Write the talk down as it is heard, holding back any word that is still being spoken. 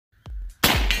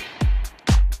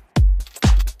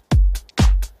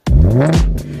Alright,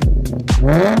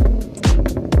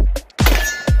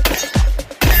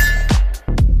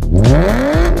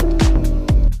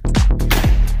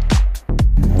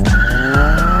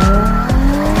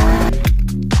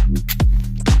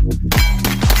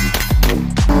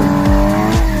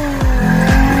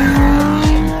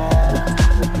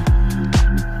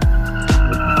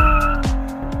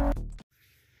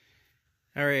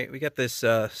 we got this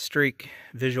Streak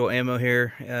visual ammo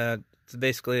here. It's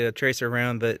basically a tracer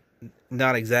round, but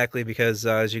not exactly, because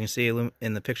as you can see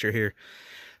in the picture here,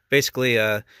 basically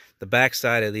the back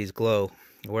side of these glow,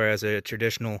 whereas a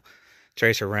traditional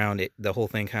tracer round, the whole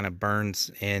thing kind of burns,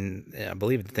 and I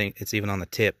believe it's even on the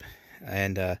tip.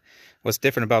 And what's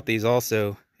different about these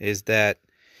also is that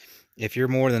if you're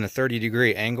more than a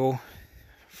 30-degree angle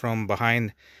from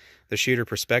behind the shooter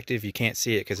perspective, you can't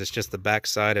see it because it's just the back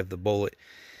side of the bullet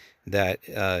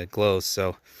that glows.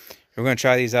 So we're going to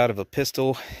try these out of a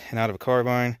pistol and out of a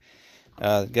carbine.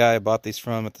 The guy I bought these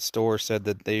from at the store said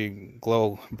that they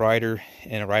glow brighter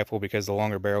in a rifle because the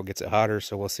longer barrel gets it hotter,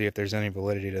 so we'll see if there's any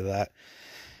validity to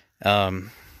that.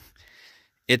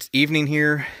 It's evening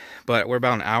here, but we're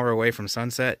about an hour away from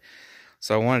sunset,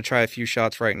 so I want to try a few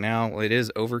shots right now. Well, it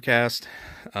is overcast,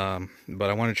 but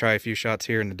I want to try a few shots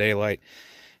here in the daylight,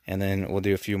 and then we'll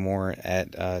do a few more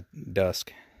at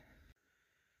dusk.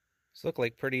 These look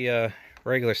like pretty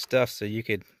regular stuff, so you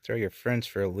could throw your friends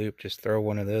for a loop. Just throw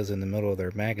one of those in the middle of their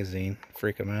magazine,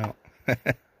 freak them out.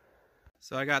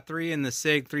 So I got 3 in the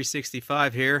SIG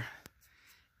 365 here,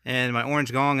 and my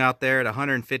orange gong out there at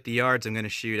 150 yards I'm going to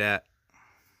shoot at.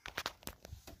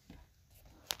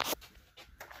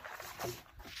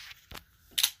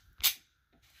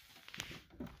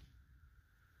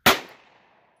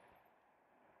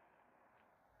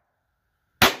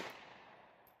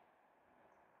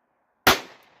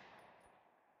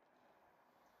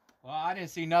 Well, I didn't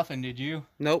see nothing, did you?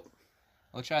 Nope.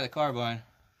 We'll try the carbine.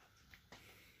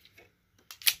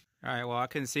 Alright, well, I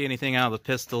couldn't see anything out of the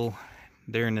pistol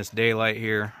during this daylight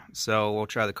here, so we'll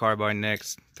try the carbine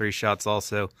next. 3 shots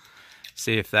also.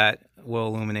 See if that will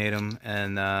illuminate them,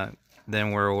 and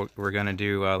then we're going to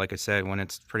do, like I said, when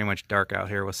it's pretty much dark out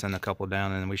here, we'll send a couple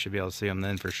down, and we should be able to see them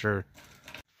then for sure.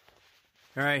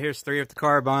 Alright, here's 3 with the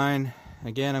carbine.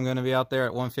 Again, I'm going to be out there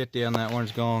at 150 on that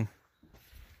orange gong.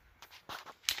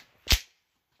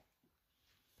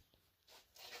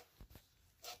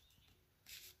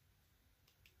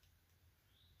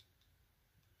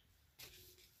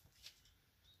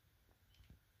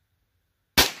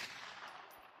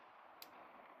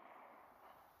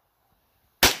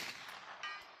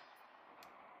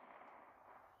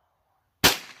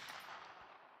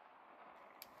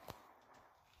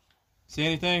 See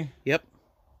anything? Yep.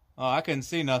 Oh, I couldn't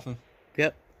see nothing.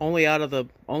 Yep. Only out of the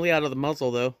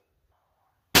muzzle though.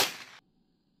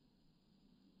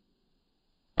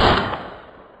 Huh.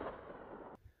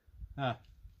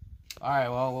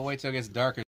 Alright, well, we'll wait till it gets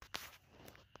darker.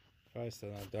 Probably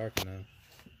still not dark enough.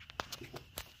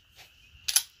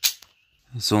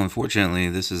 So unfortunately,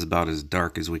 this is about as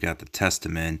dark as we got to test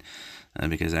them in,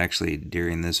 because actually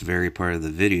during this very part of the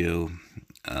video,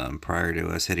 prior to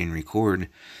us hitting record,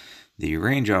 the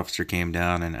range officer came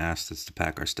down and asked us to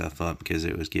pack our stuff up because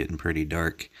it was getting pretty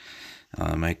dark.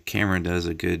 My camera does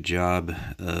a good job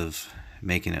of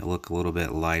making it look a little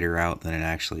bit lighter out than it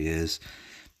actually is,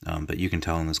 but you can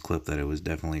tell in this clip that it was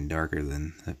definitely darker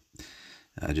than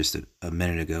just a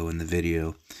minute ago in the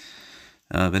video.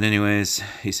 But anyways,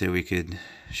 he said we could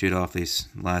shoot off these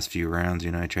last few rounds.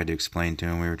 You know, I tried to explain to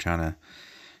him we were trying to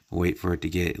wait for it to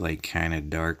get like kind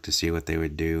of dark to see what they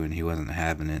would do, and he wasn't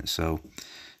having it. So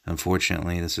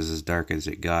unfortunately, this is as dark as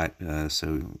it got,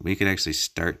 so we could actually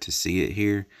start to see it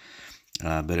here,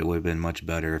 but it would have been much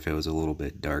better if it was a little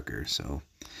bit darker. So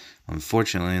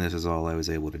unfortunately, this is all I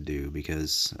was able to do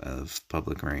because of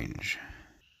public range.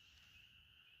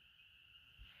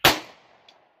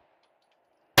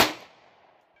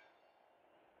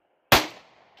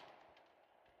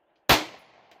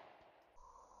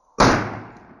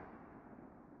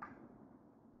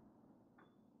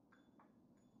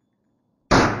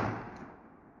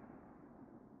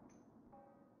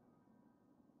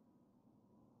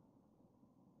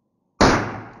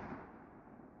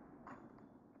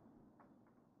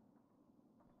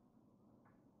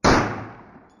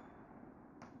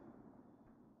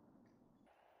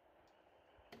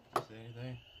 See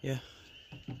anything? Yeah.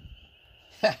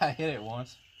 I hit it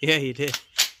once. Yeah, you did.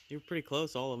 You were pretty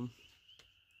close, all of them.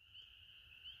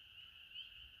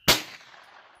 Yeah,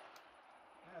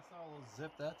 I saw a little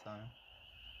zip that time.